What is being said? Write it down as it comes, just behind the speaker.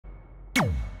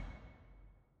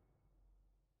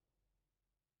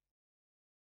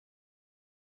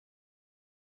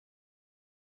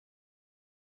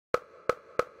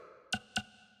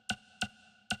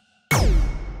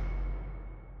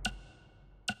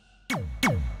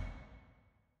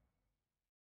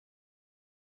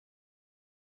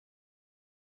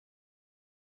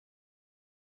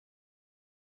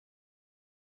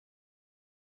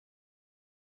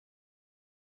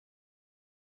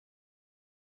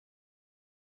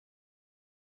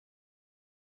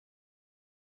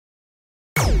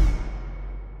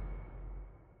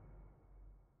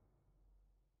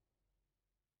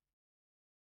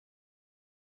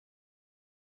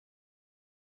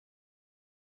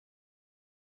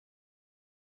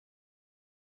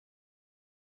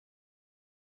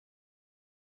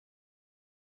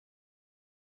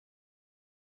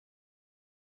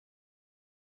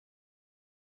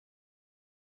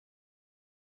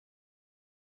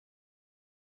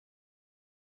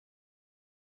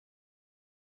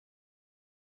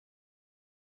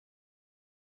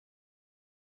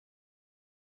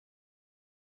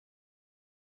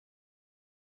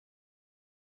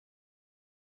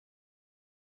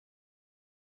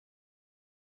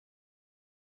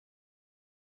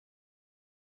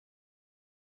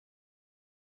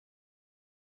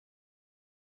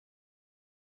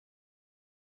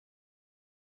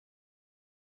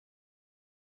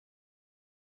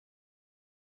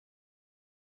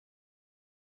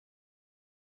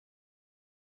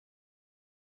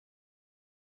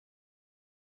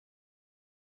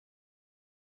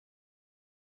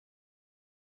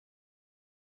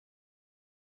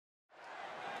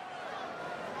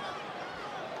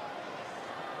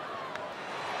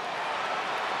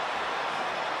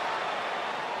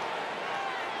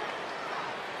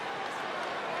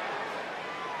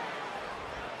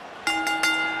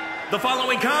The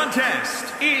following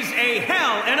contest is a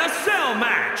Hell in a Cell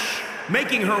match.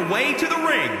 Making her way to the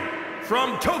ring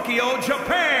from Tokyo,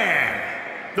 Japan,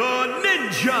 the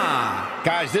Ninja.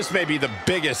 Guys, this may be the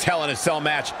biggest Hell in a Cell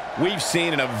match we've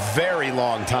seen in a very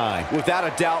long time. Without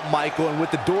a doubt, Michael, and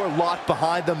with the door locked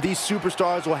behind them, these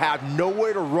superstars will have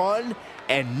nowhere to run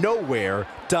and nowhere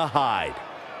to hide.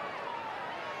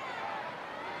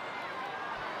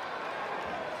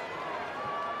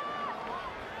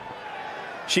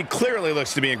 She clearly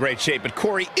looks to be in great shape, but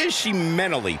Corey, is she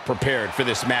mentally prepared for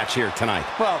this match here tonight?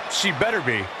 Well, she better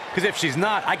be, because if she's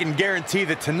not, I can guarantee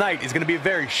that tonight is going to be a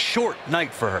very short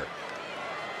night for her.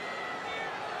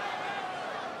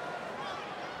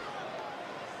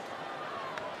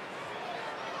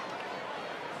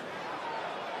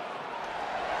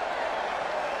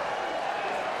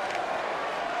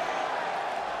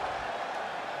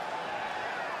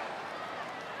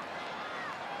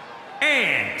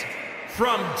 And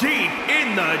from deep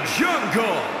in the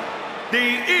jungle,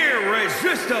 the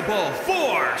irresistible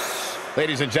force.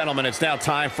 Ladies and gentlemen, it's now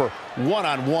time for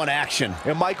one-on-one action.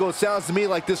 And Michael, it sounds to me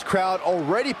like this crowd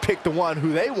already picked the one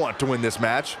who they want to win this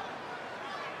match.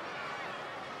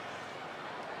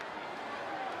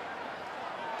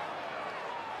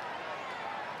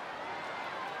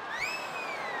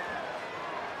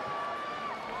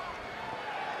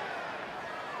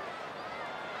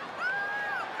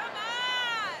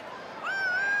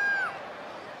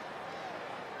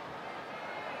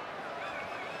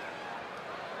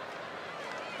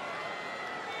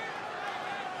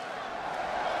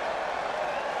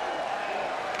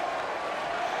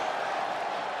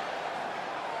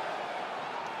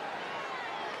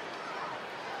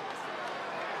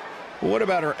 What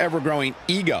about her ever-growing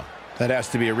ego? That has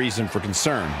to be a reason for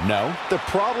concern, no? The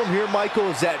problem here, Michael,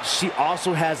 is that she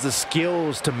also has the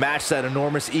skills to match that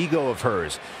enormous ego of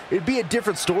hers. It'd be a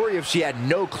different story if she had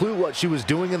no clue what she was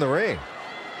doing in the ring.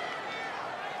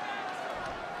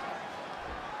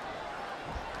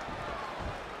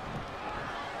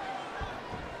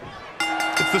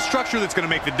 It's the structure that's going to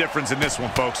make the difference in this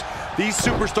one, folks. These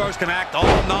superstars can act all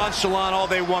nonchalant all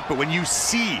they want, but when you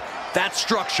see that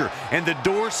structure and the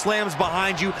door slams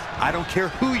behind you, I don't care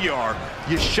who you are,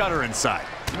 you shudder inside.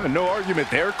 No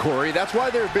argument there, Corey. That's why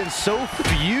there have been so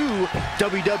few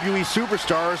WWE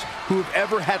superstars who have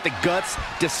ever had the guts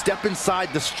to step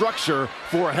inside the structure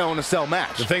for a Hell in a Cell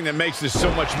match. The thing that makes this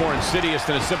so much more insidious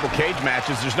than a simple cage match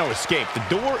is there's no escape. The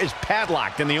door is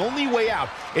padlocked, and the only way out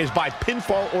is by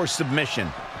pinfall or submission.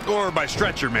 Or by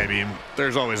stretcher, maybe, and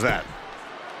there's always that.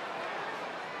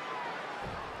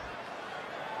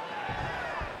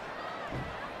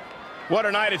 What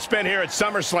a night it's been here at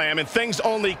SummerSlam, and things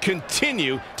only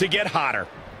continue to get hotter.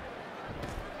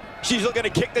 She's looking to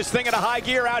kick this thing into high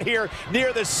gear out here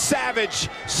near the Savage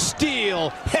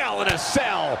Steel Hell in a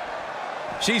Cell.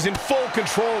 She's in full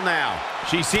control now.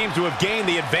 She seems to have gained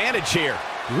the advantage here.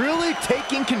 Really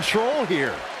taking control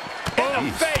here. In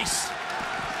the face.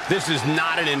 This is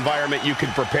not an environment you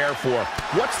can prepare for.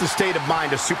 What's the state of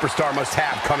mind a superstar must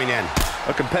have coming in?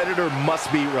 A competitor must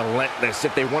be relentless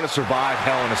if they want to survive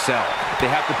Hell in a Cell. They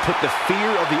have to put the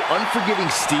fear of the unforgiving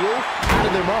steel out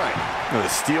of their mind. You know, the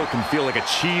steel can feel like a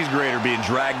cheese grater being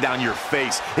dragged down your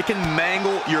face. It can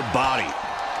mangle your body.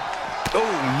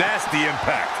 Oh, nasty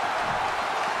impact.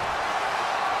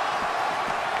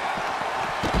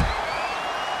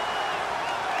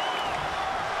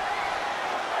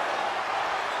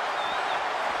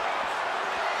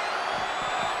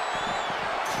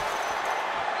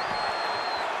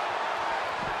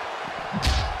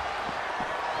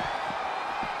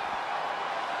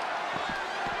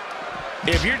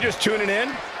 If you're just tuning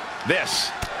in,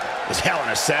 this is Hell in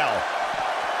a Cell.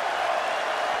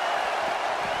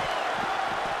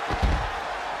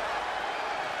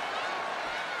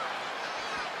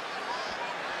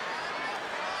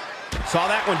 Saw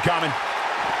that one coming.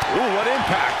 Ooh, what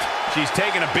impact. She's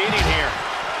taking a beating here.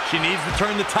 She needs to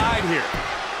turn the tide here.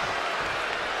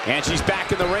 And she's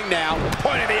back in the ring now.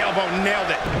 Point of the elbow, nailed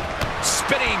it.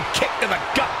 Spinning kick to the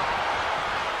gut.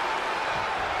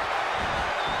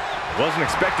 Wasn't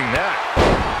expecting that.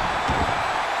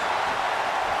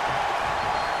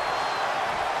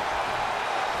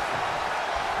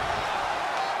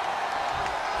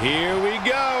 Here we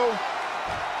go.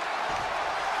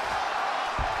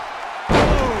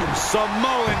 Boom,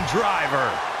 Samoan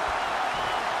driver.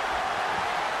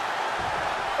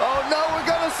 Oh no, we're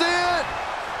gonna see it.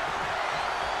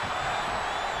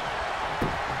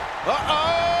 Uh-oh.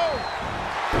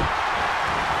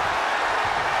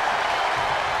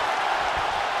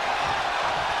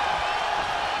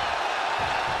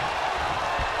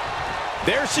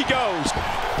 There she goes.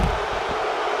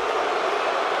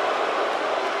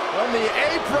 from the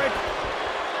apron.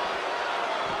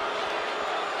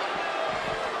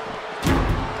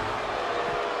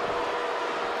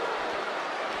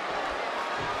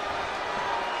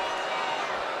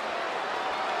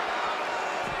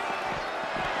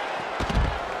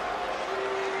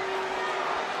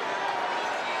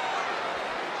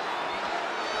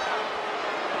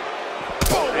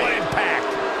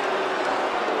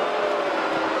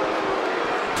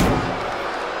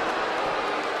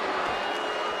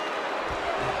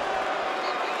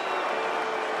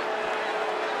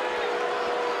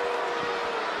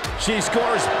 She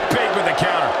scores big with the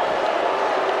counter.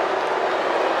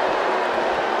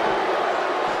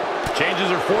 Changes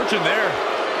her fortune there.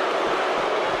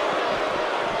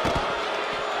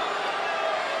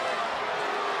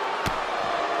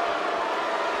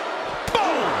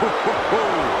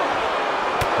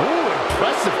 Ooh,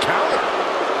 impressive counter.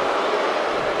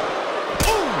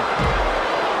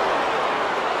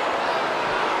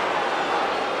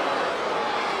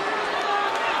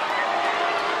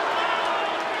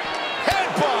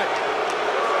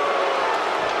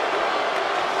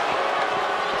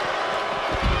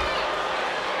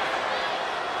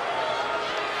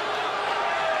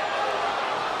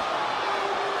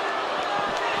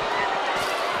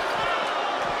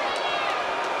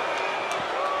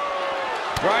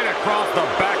 Right across the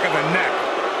back of the neck.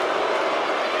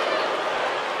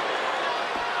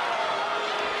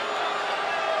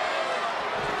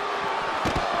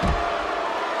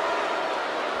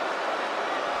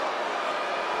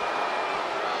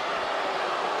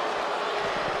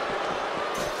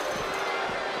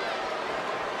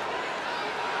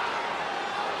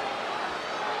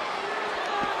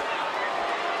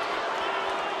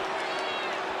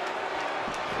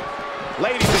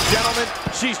 Ladies and gentlemen,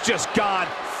 she's just gone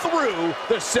through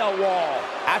the cell wall.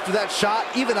 After that shot,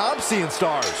 even I'm seeing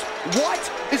stars. What?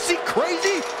 Is she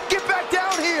crazy? Get back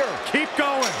down here! Keep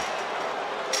going.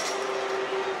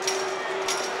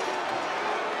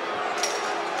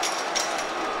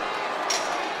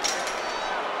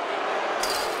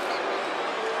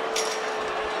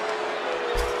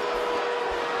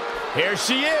 Here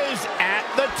she is at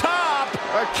the top.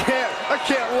 I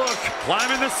can't look.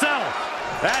 Climbing the cell.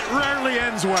 That rarely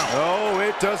ends well. Oh,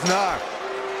 it does not.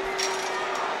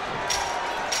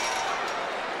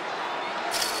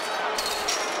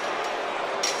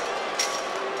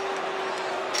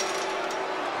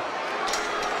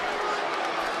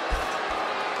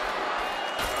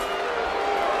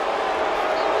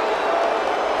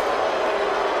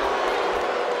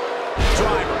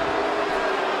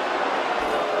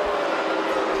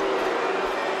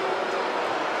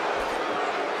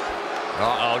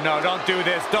 Uh-oh, no, don't do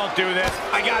this, don't do this.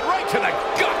 I got right to the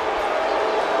gut.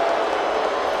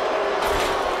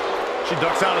 She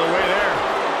ducks out of the way there.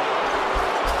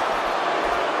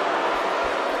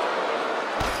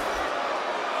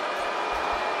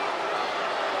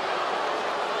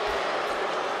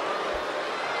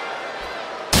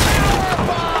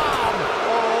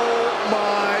 Oh,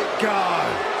 my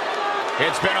God.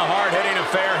 It's been a hard-hitting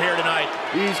affair here tonight.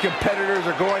 These competitors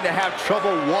are going to have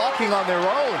trouble walking on their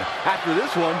own after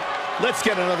this one. Let's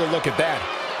get another look at that.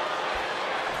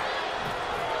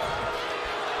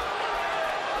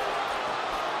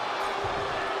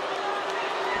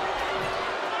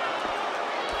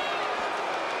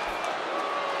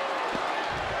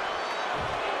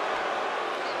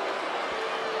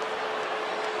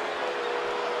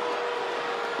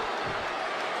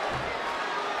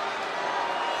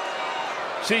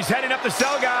 She's heading up the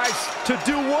cell, guys. To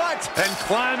do what? And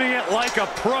climbing it like a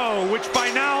pro, which by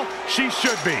now she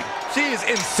should be. She is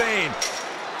insane.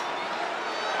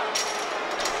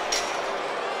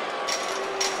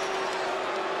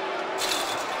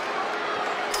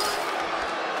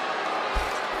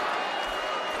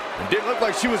 It didn't look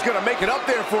like she was going to make it up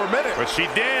there for a minute. But she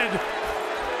did.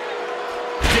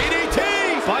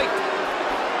 DDT! Fight.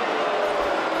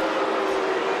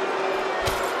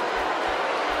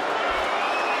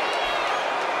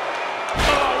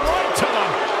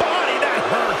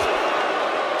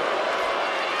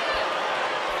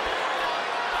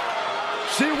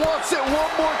 She wants it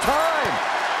one more time.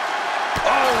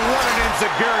 Oh, what an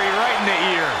enziguri right in the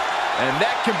ear. And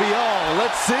that can be all.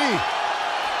 Let's see.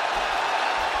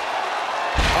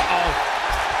 Uh-oh.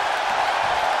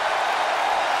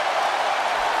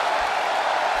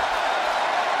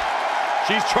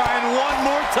 She's trying one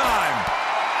more time.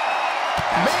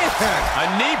 Man.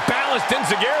 A knee balanced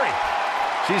enziguri.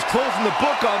 She's closing the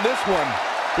book on this one.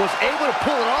 Was able to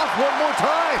pull it off one more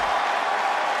time.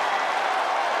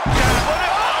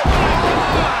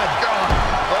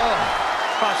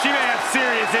 She may have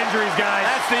serious injuries, guys.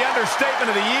 That's the understatement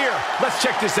of the year. Let's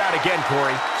check this out again,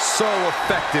 Corey. So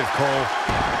effective, Cole.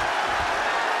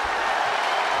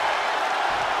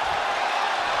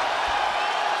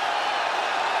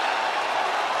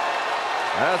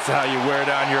 That's how you wear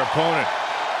down your opponent.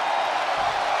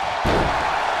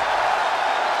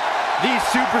 These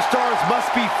superstars must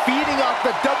be feeding off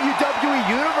the WWE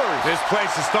Universe. This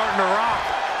place is starting to rock.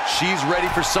 She's ready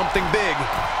for something big.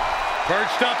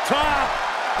 Perched up top.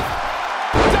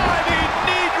 Diving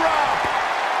knee drop.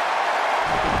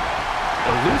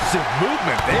 Elusive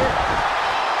movement there.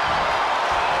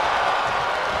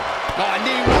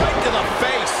 Knee right to the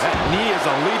face. That knee is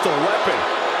a lethal weapon.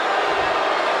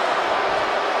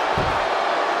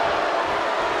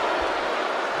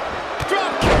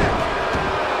 Drop kick.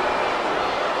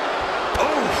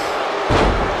 Oh.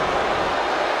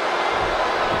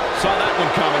 Saw that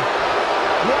one coming.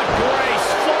 What grace.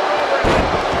 Floor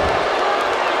over.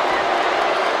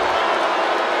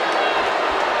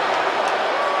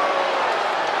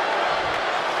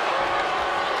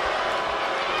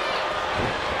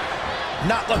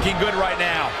 Not looking good right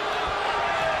now.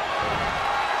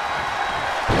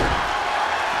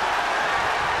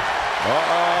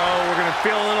 Uh-oh, we're going to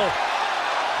feel a little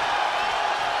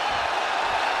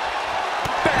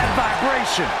bad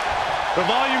vibration. The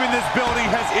volume in this building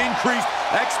has increased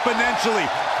exponentially.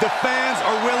 The fans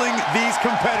are willing these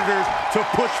competitors to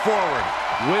push forward.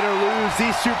 Win or lose,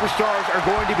 these superstars are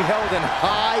going to be held in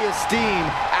high esteem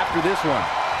after this one.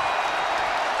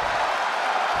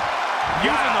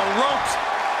 Using the ropes.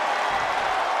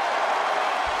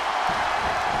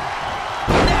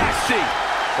 Nasty.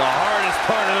 The hardest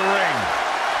part of the ring.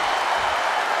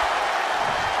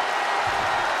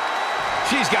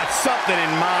 She's got something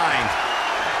in mind.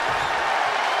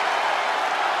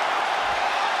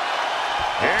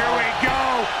 Here we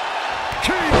go.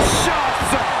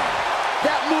 Kinshasa.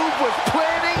 That move was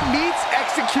planning meets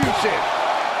execution.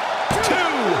 2.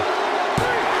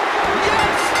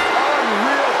 Yes!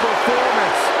 Unreal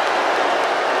performance.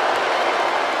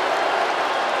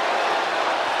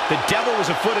 The devil was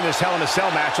afoot in this Hell in a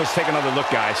Cell match. Let's take another look,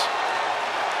 guys.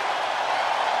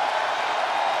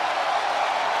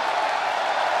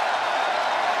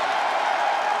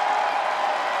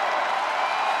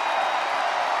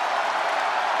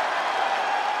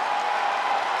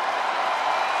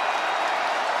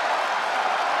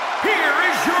 Here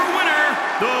is your winner,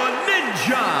 the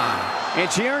Ninja. And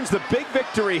she earns the big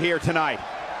victory here tonight.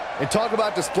 And talk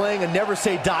about displaying a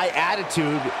never-say-die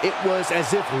attitude. It was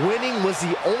as if winning was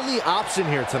the only option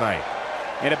here tonight.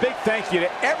 And a big thank you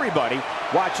to everybody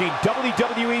watching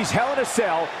WWE's Hell in a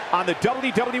Cell on the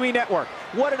WWE Network.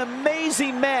 What an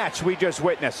amazing match we just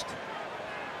witnessed.